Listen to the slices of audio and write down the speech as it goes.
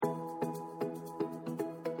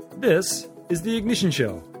This is The Ignition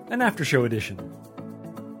Show, an after-show edition.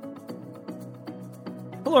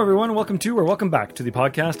 Hello everyone, welcome to or welcome back to the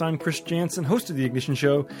podcast. I'm Chris Jansen, host of The Ignition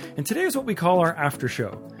Show, and today is what we call our after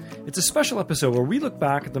show. It's a special episode where we look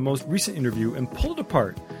back at the most recent interview and pull it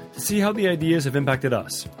apart to see how the ideas have impacted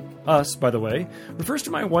us. Us, by the way, refers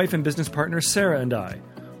to my wife and business partner Sarah and I.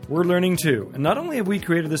 We're learning too, and not only have we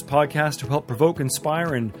created this podcast to help provoke,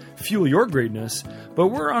 inspire, and fuel your greatness, but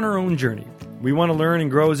we're on our own journey. We want to learn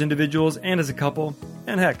and grow as individuals and as a couple,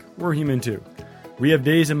 and heck, we're human too. We have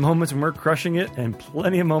days and moments when we're crushing it, and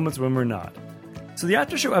plenty of moments when we're not. So the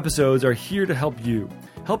after show episodes are here to help you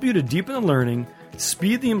to deepen the learning,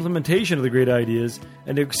 speed the implementation of the great ideas,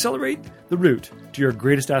 and to accelerate the route to your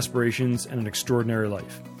greatest aspirations and an extraordinary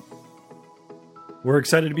life. We're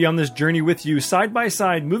excited to be on this journey with you, side by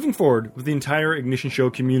side, moving forward with the entire Ignition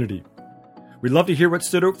Show community. We'd love to hear what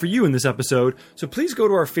stood out for you in this episode, so please go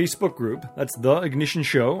to our Facebook group, that's The Ignition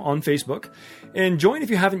Show on Facebook, and join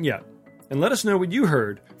if you haven't yet, and let us know what you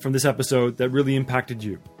heard from this episode that really impacted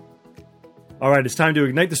you. Alright, it's time to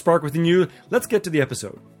ignite the spark within you. Let's get to the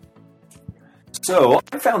episode. So,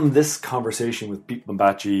 I found this conversation with Pete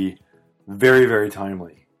Bombachi very, very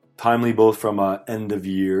timely. Timely both from an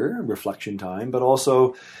end-of-year reflection time, but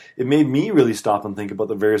also it made me really stop and think about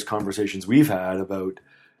the various conversations we've had about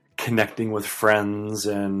connecting with friends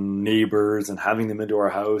and neighbors and having them into our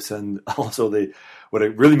house, and also what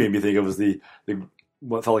it really made me think of was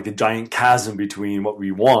what felt like a giant chasm between what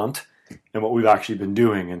we want and what we've actually been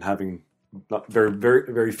doing, and having not very,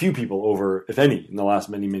 very, very few people over, if any, in the last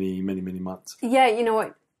many months. Yeah, you know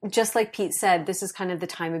what? Just like Pete said, this is kind of the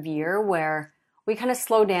time of year where we kind of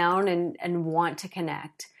slow down and want to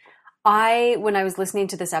connect. When I was listening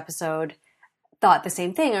to this episode, thought the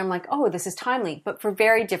same thing. I'm like, oh, this is timely, but for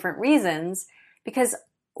very different reasons, because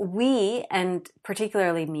we, and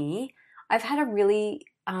particularly me, I've had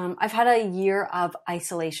a year of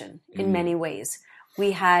isolation in many ways.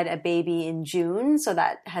 We had a baby in June, so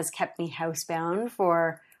that has kept me housebound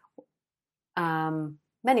for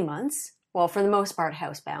many months. Well, for the most part,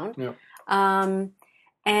 housebound. Yeah.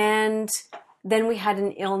 And then we had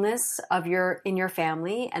an illness in your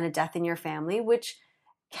family and a death in your family, which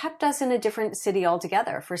kept us in a different city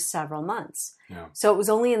altogether for several months. Yeah. So it was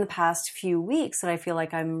only in the past few weeks that I feel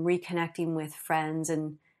like I'm reconnecting with friends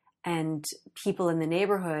and people in the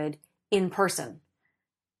neighborhood in person.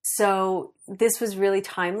 So this was really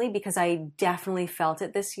timely because I definitely felt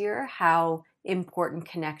it this year, how important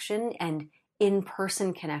connection and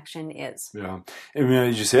in-person connection is. Yeah. And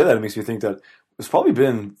as you say that, it makes me think that it's probably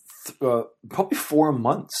been probably 4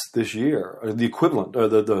 months this year, or the equivalent, or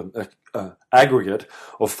the aggregate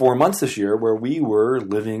of 4 months this year, where we were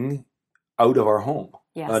living out of our home,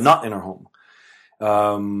 not in our home,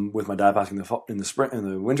 with my dad passing in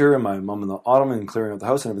the winter, and my mom in the autumn, and clearing out the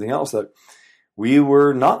house and everything else. That we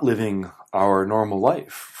were not living our normal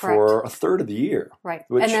life for a third of the year, right?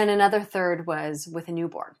 And then another third was with a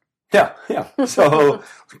newborn. Yeah. So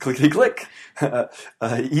clickety click,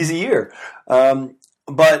 easy year. So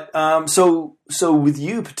with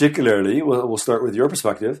you particularly, we'll start with your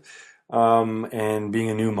perspective, and being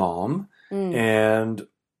a new mom, and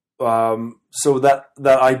so that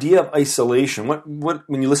idea of isolation. What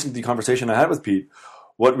when you listen to the conversation I had with Pete,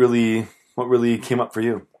 what really came up for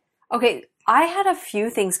you? Okay, I had a few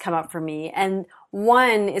things come up for me, and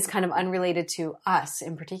one is kind of unrelated to us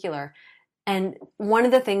in particular. And one of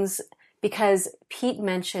the things, because Pete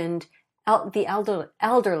mentioned the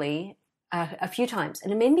elderly a few times,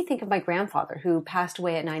 and it made me think of my grandfather, who passed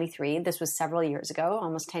away at 93. This was several years ago,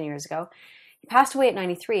 almost 10 years ago. He passed away at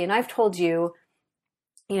 93, and I've told you,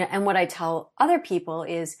 and what I tell other people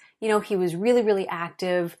is, he was really, really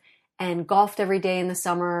active and golfed every day in the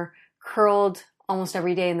summer, curled almost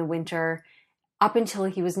every day in the winter, up until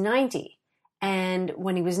he was 90. And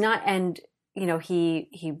when he was not,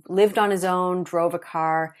 he lived on his own, drove a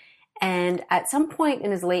car, and at some point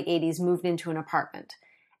in his late 80s moved into an apartment.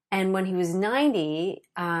 And when he was 90,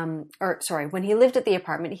 when he lived at the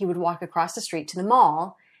apartment, he would walk across the street to the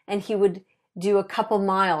mall, and he would do a couple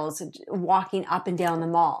miles walking up and down the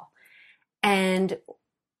mall. And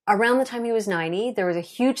around the time he was 90, there was a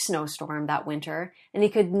huge snowstorm that winter, and he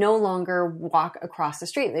could no longer walk across the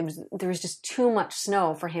street. There was just too much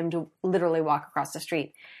snow for him to literally walk across the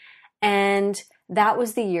street. And that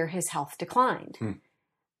was the year his health declined.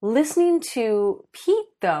 Listening to Pete,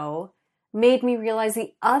 though, made me realize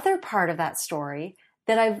the other part of that story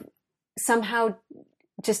that I've somehow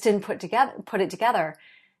just didn't put it together.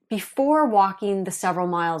 Before walking the several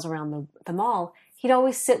miles around the mall, he'd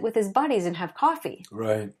always sit with his buddies and have coffee.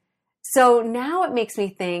 Right. So now it makes me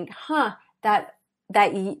think, that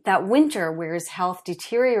that winter where his health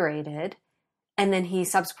deteriorated and then he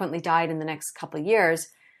subsequently died in the next couple of years,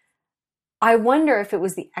 I wonder if it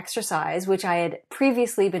was the exercise, which I had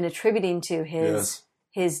previously been attributing to his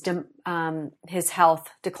health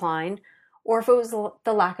decline, or if it was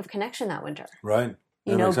the lack of connection that winter. Right.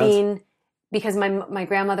 You know, because my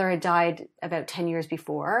grandmother had died about 10 years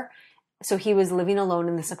before. So he was living alone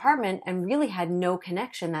in this apartment and really had no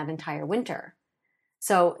connection that entire winter.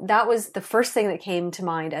 So that was the first thing that came to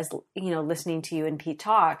mind as, you know, listening to you and Pete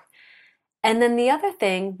talk. And then the other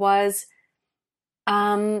thing was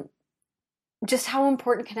just how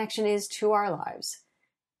important connection is to our lives.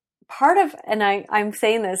 Part of, and I'm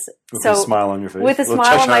saying this with a smile on your face. With a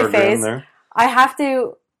smile on my face, I have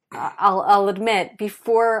to, I'll admit,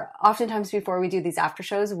 oftentimes before we do these after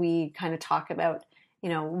shows, we kind of talk about, you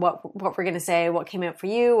know, what we're going to say, what came out for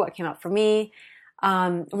you, what came out for me.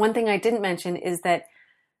 One thing I didn't mention is that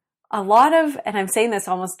a lot of, and I'm saying this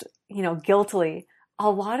almost, you know, guiltily, a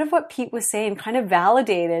lot of what Pete was saying kind of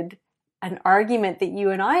validated an argument that you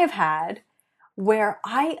and I have had where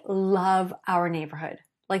I love our neighborhood,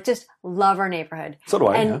 like just love our neighborhood. So do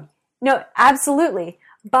I. And yeah. No, absolutely.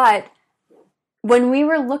 But when we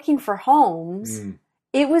were looking for homes,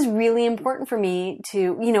 it was really important for me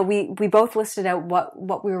to, you know, we both listed out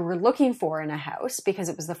what we were looking for in a house because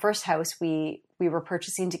it was the first house we were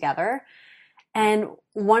purchasing together. And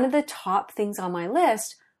one of the top things on my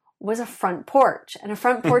list was a front porch, and a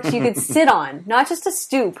front porch you could sit on, not just a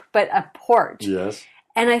stoop, but a porch. Yes.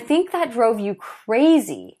 And I think that drove you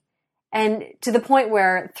crazy. And to the point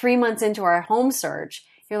where 3 months into our home search,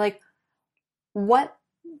 you're like, what's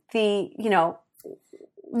going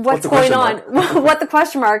on? What the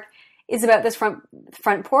question mark is about this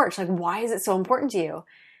front porch? Like, why is it so important to you?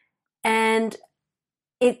 And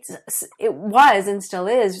it was and still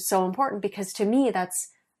is so important because to me,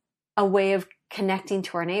 that's a way of connecting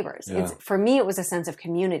to our neighbors. Yeah. For me, it was a sense of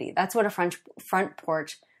community. That's what a front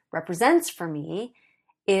porch represents for me.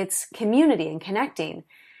 It's community and connecting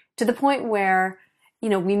to the point where, you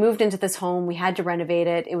know, we moved into this home, we had to renovate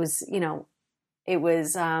it. It was, you know,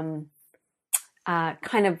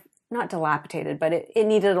 kind of not dilapidated, but it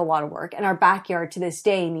needed a lot of work. And our backyard to this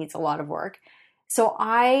day needs a lot of work. So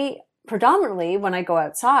I predominantly, when I go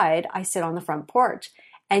outside, I sit on the front porch.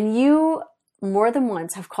 And you more than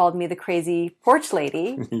once have called me the crazy porch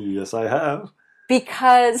lady. Yes, I have.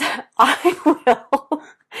 Because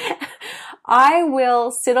I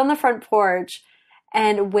will sit on the front porch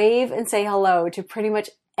and wave and say hello to pretty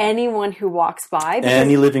much anyone who walks by.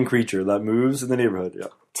 Any living creature that moves in the neighborhood, yeah.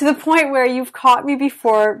 To the point where you've caught me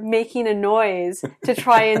before making a noise to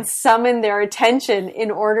try and summon their attention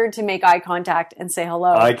in order to make eye contact and say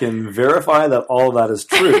hello. I can verify that all of that is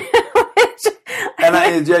true.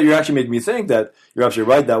 And you actually made me think that you're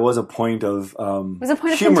absolutely right. That was a point of it was a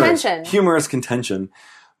point of contention, humorous contention.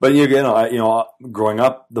 But growing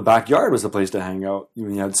up, the backyard was the place to hang out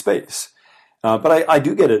when you had space. But I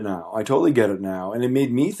do get it now. I totally get it now, and it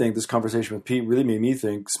made me think. This conversation with Pete really made me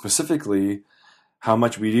think specifically how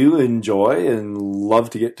much we do enjoy and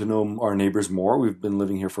love to get to know our neighbors more. We've been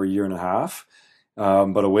living here for a year and a half,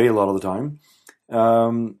 but away a lot of the time,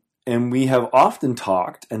 and we have often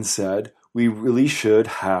talked and said we really should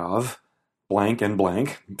have blank and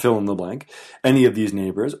blank, fill in the blank, any of these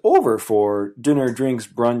neighbors over for dinner, drinks,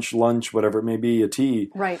 brunch, lunch, whatever it may be, a tea.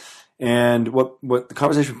 Right. And what the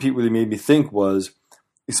conversation with Pete really made me think was,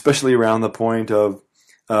 especially around the point of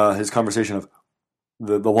his conversation of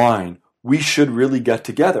the line, we should really get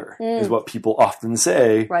together, is what people often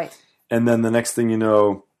say. Right. And then the next thing you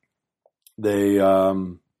know, they,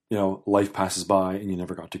 life passes by and you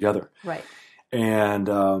never got together. Right. And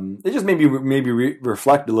it just made me maybe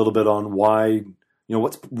reflect a little bit on why,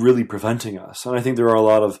 what's really preventing us. And I think there are a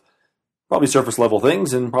lot of probably surface level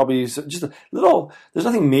things and probably just a little, there's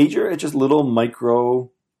nothing major. It's just little micro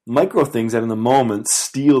things that in the moment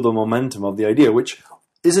steal the momentum of the idea, which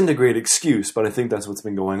isn't a great excuse, but I think that's what's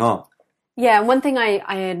been going on. Yeah. One thing I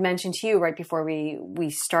had mentioned to you right before we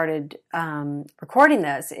started recording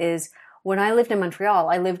this is when I lived in Montreal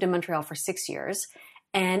for 6 years.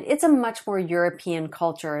 And it's a much more European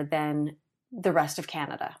culture than the rest of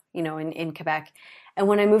Canada, in Quebec. And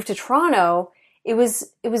when I moved to Toronto, it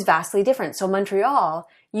was vastly different. So Montreal,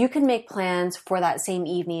 you could make plans for that same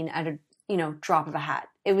evening at a, drop of a hat.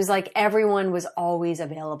 It was like everyone was always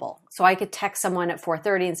available. So I could text someone at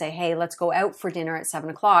 4:30 and say, hey, let's go out for dinner at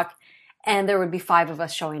 7:00. And there would be 5 of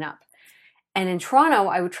us showing up. And in Toronto,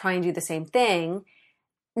 I would try and do the same thing.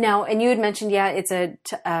 Now, and you had mentioned, it's a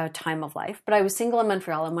time of life, but I was single in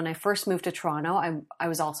Montreal. And when I first moved to Toronto, I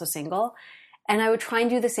was also single. And I would try and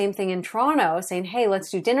do the same thing in Toronto, saying, hey, let's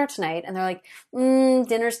do dinner tonight. And they're like,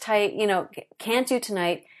 dinner's tight, can't do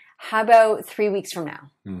tonight. How about 3 weeks from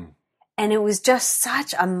now? And it was just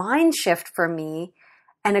such a mind shift for me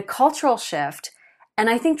and a cultural shift. And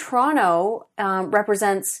I think Toronto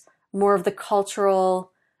represents more of the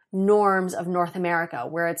cultural norms of North America,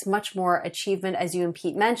 where it's much more achievement, as you and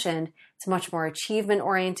Pete mentioned, it's much more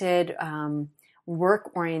achievement-oriented,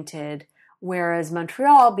 work-oriented, whereas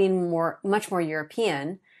Montreal, being much more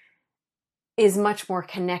European, is much more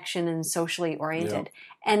connection and socially oriented.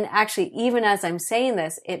 Yeah. And actually, even as I'm saying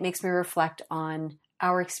this, it makes me reflect on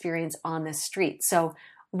our experience on this street. So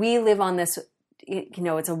we live on this,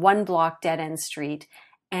 it's a 1-block dead-end street,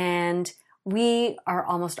 and we are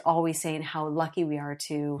almost always saying how lucky we are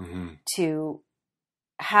to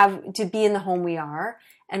be in the home we are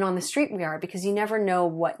and on the street we are, because you never know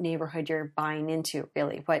what neighborhood you're buying into,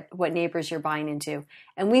 really, what neighbors you're buying into.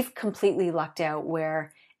 And we've completely lucked out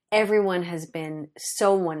where everyone has been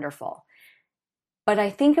so wonderful. But I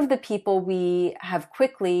think of the people we have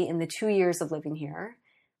quickly, in the 2 years of living here,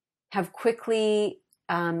 have quickly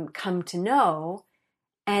come to know.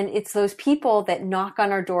 And it's those people that knock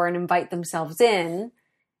on our door and invite themselves in,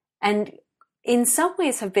 and in some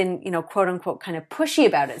ways have been, quote unquote, kind of pushy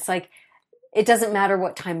about it. It's like, it doesn't matter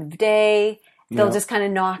what time of day, they'll just kind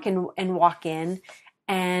of knock and walk in.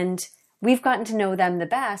 And we've gotten to know them the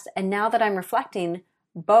best. And now that I'm reflecting,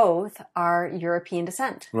 both are European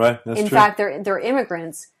descent. Right. That's in true. fact, they're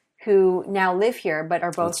immigrants who now live here, but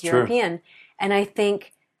are both That's European. True. And I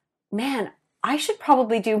think, man, I should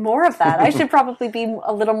probably do more of that. I should probably be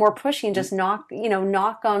a little more pushy and just knock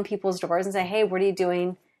on people's doors and say, hey, what are you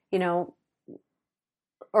doing?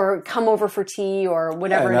 Or come over for tea or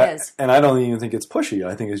whatever it is. And I don't even think it's pushy.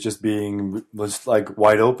 I think it's just being like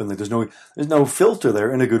wide open. Like there's no filter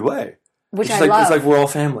there in a good way. Which it's I love. It's like we're all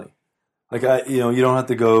family. Like you don't have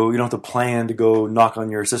to plan to go knock on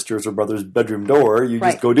your sister's or brother's bedroom door. You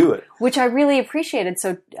just go do it. Which I really appreciated.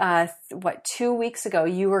 So 2 weeks ago,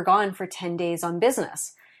 you were gone for 10 days on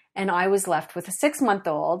business, and I was left with a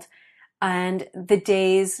 6-month-old, and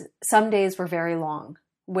some days were very long,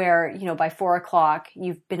 where, by 4:00,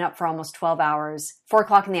 you've been up for almost 12 hours,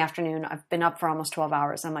 4:00 in the afternoon, I've been up for almost 12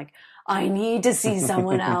 hours. I'm like, I need to see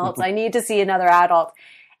someone else. I need to see another adult.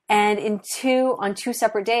 And on two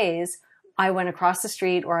separate days, I went across the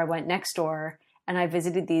street, or I went next door, and I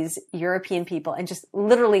visited these European people and just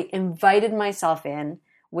literally invited myself in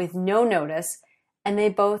with no notice. And they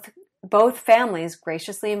both families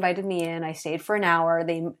graciously invited me in. I stayed for an hour.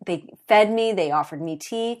 They fed me. They offered me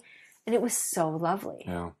tea, and it was so lovely.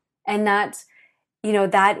 Yeah. And that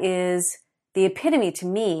is the epitome to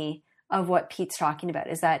me of what Pete's talking about,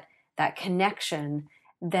 is that connection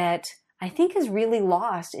that I think is really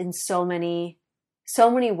lost in so many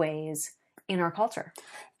ways in our culture.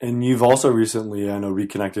 And you've also recently, I know,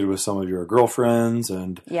 reconnected with some of your girlfriends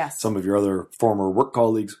and some of your other former work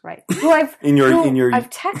colleagues. Right. Who I've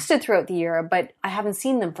texted throughout the year, but I haven't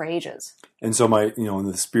seen them for ages. And so in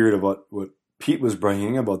the spirit of what Pete was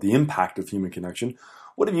bringing about the impact of human connection,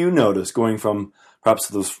 what have you noticed going from perhaps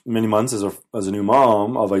those many months as a new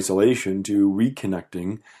mom of isolation to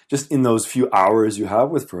reconnecting just in those few hours you have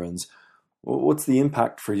with friends? What's the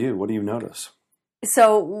impact for you? What do you notice?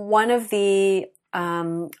 So one of the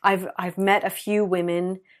I've met a few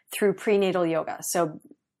women through prenatal yoga. So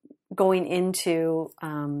going into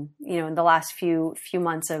in the last few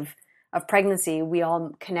months of pregnancy, we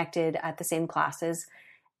all connected at the same classes,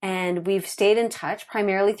 and we've stayed in touch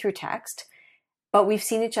primarily through text. But we've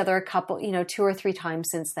seen each other a couple, 2 or 3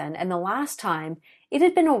 times since then. And the last time, it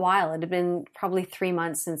had been a while. It had been probably 3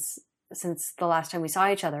 months since the last time we saw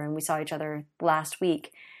each other, and we saw each other last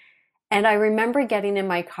week. And I remember getting in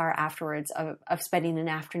my car afterwards of spending an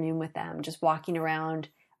afternoon with them, just walking around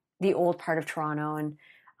the old part of Toronto and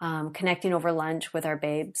connecting over lunch with our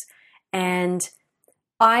babes. And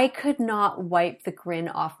I could not wipe the grin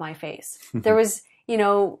off my face. There was,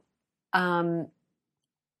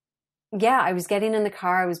 I was getting in the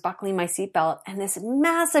car, I was buckling my seatbelt, and this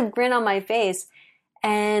massive grin on my face,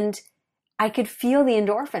 and I could feel the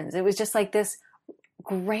endorphins. It was just like this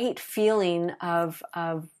great feeling of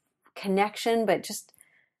connection, but just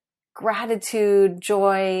gratitude,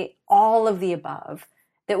 joy, all of the above,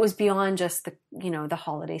 that was beyond just the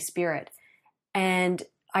holiday spirit. And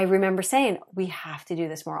I remember saying, we have to do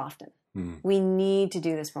this more often. We need to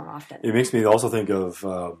do this more often. It makes me also think of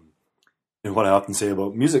what I often say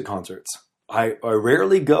about music concerts. I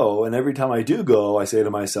rarely go, and every time I do go, I say to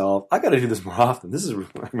myself, I got to do this more often.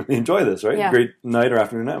 I really enjoy this, right? Yeah. Great night or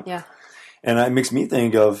afternoon out. Yeah. And it makes me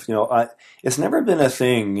think of, it's never been a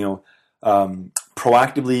thing,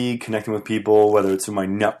 proactively connecting with people, whether it's through my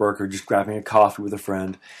network or just grabbing a coffee with a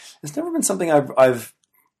friend, it's never been something I've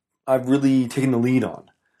really taken the lead on.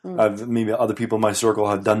 Maybe other people in my circle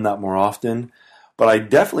have done that more often, but I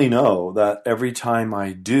definitely know that every time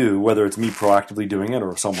I do, whether it's me proactively doing it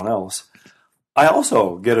or someone else, I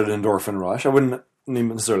also get an endorphin rush. I wouldn't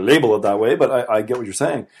necessarily label it that way, but I get what you're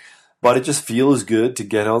saying. But it just feels good to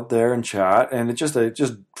get out there and chat, and it just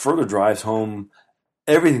further drives home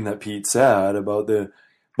everything that Pete said about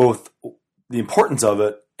both the importance of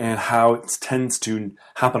it and how it tends to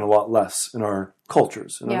happen a lot less in our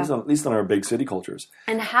cultures, at least in our big city cultures.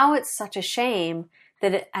 And how it's such a shame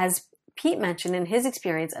that, as Pete mentioned in his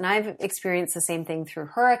experience, and I've experienced the same thing through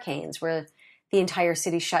hurricanes, where the entire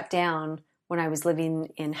city shut down when I was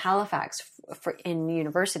living in Halifax in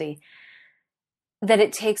university, that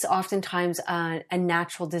it takes oftentimes a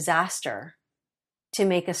natural disaster to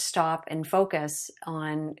make us stop and focus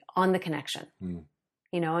on the connection.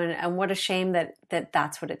 And what a shame that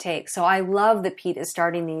that's what it takes. So I love that Pete is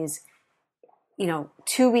starting these,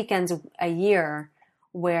 2 weekends a year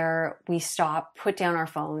where we stop, put down our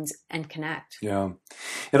phones, and connect. Yeah.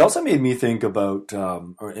 It also made me think about,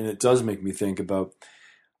 and it does make me think about,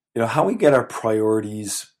 how we get our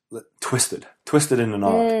priorities twisted in a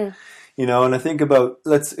knot. And I think about,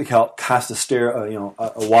 let's cast a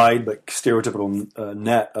wide but stereotypical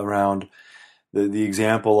net around the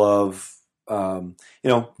example of,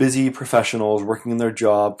 busy professionals working in their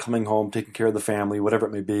job, coming home, taking care of the family, whatever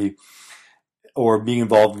it may be, or being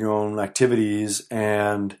involved in your own activities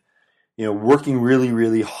and, working really,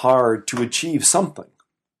 really hard to achieve something.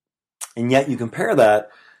 And yet you compare that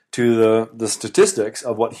to the statistics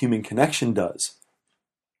of what human connection does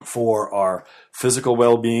for our physical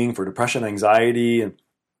well-being, for depression, anxiety, and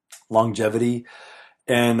longevity.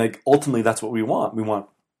 And ultimately that's what we want. We want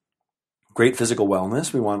great physical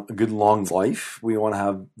wellness. We want a good long life. We want to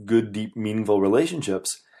have good, deep, meaningful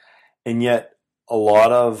relationships. And yet a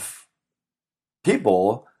lot of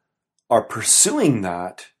people are pursuing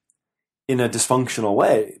that in a dysfunctional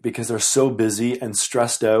way because they're so busy and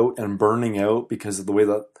stressed out and burning out because of the way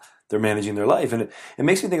that they're managing their life. And it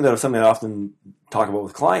makes me think that something I often talk about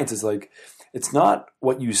with clients is it's not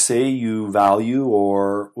what you say you value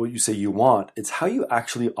or what you say you want. It's how you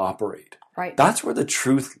actually operate. Right. That's where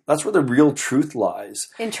the real truth lies.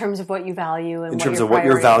 In terms of what you value and in terms of what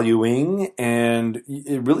you're valuing. And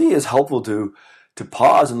it really is helpful to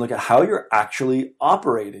pause and look at how you're actually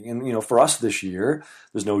operating. And, for us this year,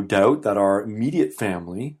 there's no doubt that our immediate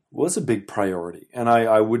family was a big priority. And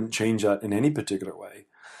I wouldn't change that in any particular way.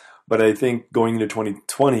 But I think going into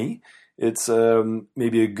 2020, it's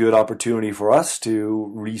maybe a good opportunity for us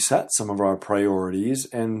to reset some of our priorities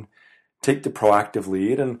and take the proactive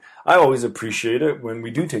lead. And I always appreciate it when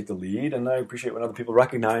we do take the lead. And I appreciate when other people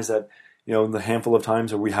recognize that, in the handful of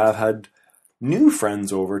times that we have had new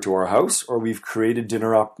friends over to our house, or we've created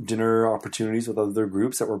dinner opportunities with other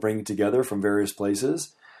groups that we're bringing together from various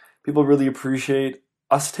places, people really appreciate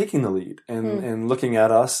us taking the lead and looking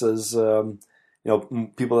at us as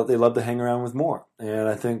people that they love to hang around with more. And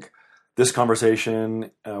I think this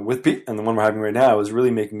conversation with Pete and the one we're having right now is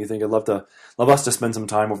really making me think I'd love us to spend some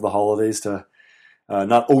time over the holidays to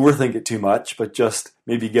not overthink it too much, but just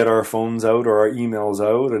maybe get our phones out or our emails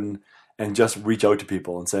out and just reach out to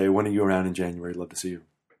people and say, when are you around in January? I'd love to see you.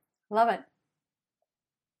 Love it.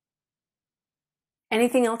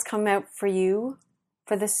 Anything else come out for you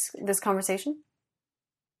for this conversation?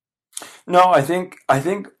 No, I think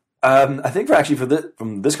from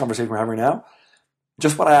this conversation we're having right now,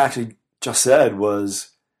 just what I actually just said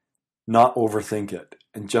was not overthink it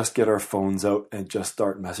and just get our phones out and just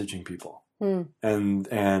start messaging people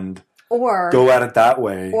and or go at it that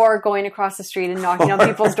way. Or going across the street and knocking on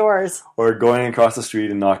people's doors. Or going across the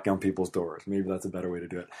street and knocking on people's doors. Maybe that's a better way to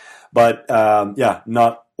do it. But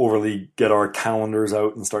not overly get our calendars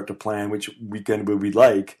out and start to plan which weekend would we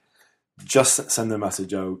like. Just send the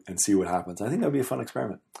message out and see what happens. I think that would be a fun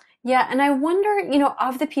experiment. Yeah, and I wonder,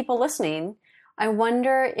 of the people listening, I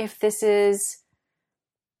wonder if this is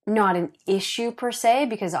not an issue per se,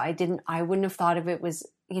 because I wouldn't have thought of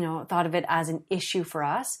it as an issue for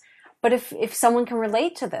us. But if someone can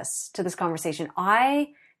relate to this conversation,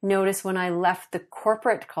 I noticed when I left the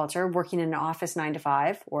corporate culture, working in an office 9 to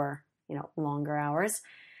 5 or, longer hours,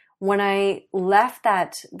 when I left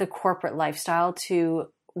the corporate lifestyle to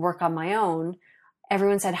work on my own,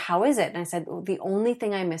 everyone said, how is it? And I said, well, the only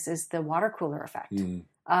thing I miss is the water cooler effect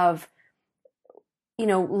of,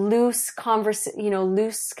 loose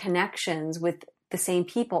connections with the same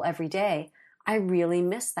people every day. I really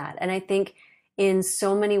miss that. And I think in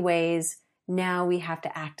so many ways now we have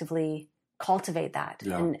to actively cultivate that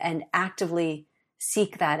and actively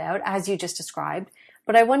seek that out, as you just described.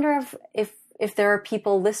 But I wonder if there are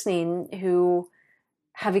people listening who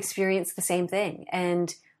have experienced the same thing.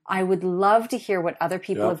 And I would love to hear what other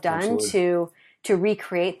people have done to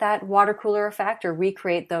recreate that water cooler effect or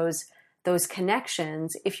recreate those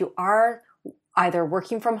connections. If you are either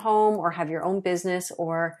working from home or have your own business,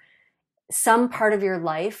 or some part of your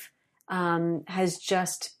life has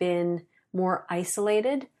just been more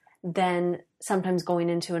isolated than sometimes going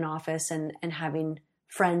into an office and having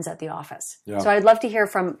friends at the office. Yeah. So I'd love to hear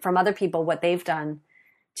from other people what they've done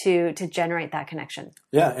to generate that connection.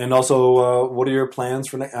 Yeah, and also what are your plans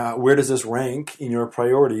for where does this rank in your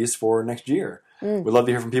priorities for next year? We'd love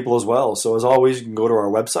to hear from people as well. So as always, you can go to our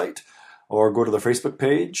website or go to the Facebook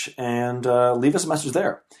page and leave us a message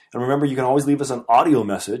there. And remember, you can always leave us an audio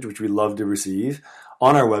message, which we love to receive.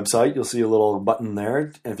 On our website, you'll see a little button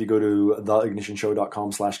there. And if you go to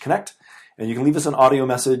theignitionshow.com/connect, and you can leave us an audio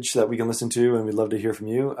message that we can listen to, and we'd love to hear from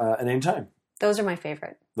you at any time. Those are my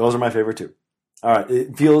favorite. Those are my favorite too. All right.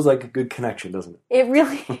 It feels like a good connection, doesn't it? It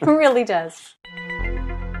really does.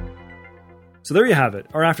 So there you have it,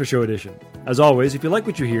 our after show edition. As always, if you like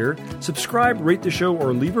what you hear, subscribe, rate the show,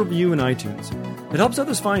 or leave a review in iTunes. It helps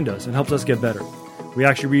others find us and helps us get better. We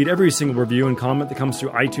actually read every single review and comment that comes through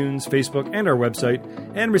iTunes, Facebook, and our website,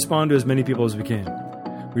 and respond to as many people as we can.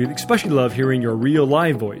 We especially love hearing your real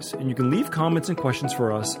live voice, and you can leave comments and questions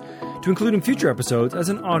for us to include in future episodes as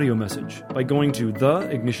an audio message by going to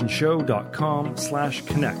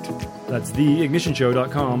theignitionshow.com/connect. That's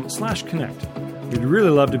theignitionshow.com/connect. We'd really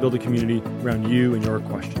love to build a community around you and your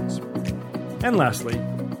questions. And lastly,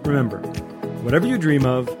 remember, whatever you dream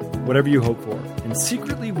of, whatever you hope for, and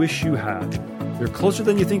secretly wish you had, you're closer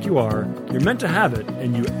than you think you are, you're meant to have it,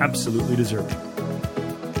 and you absolutely deserve it.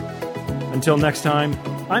 Until next time,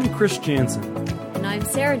 I'm Chris Jansen. And I'm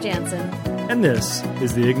Sarah Jansen. And this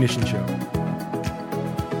is The Ignition Show.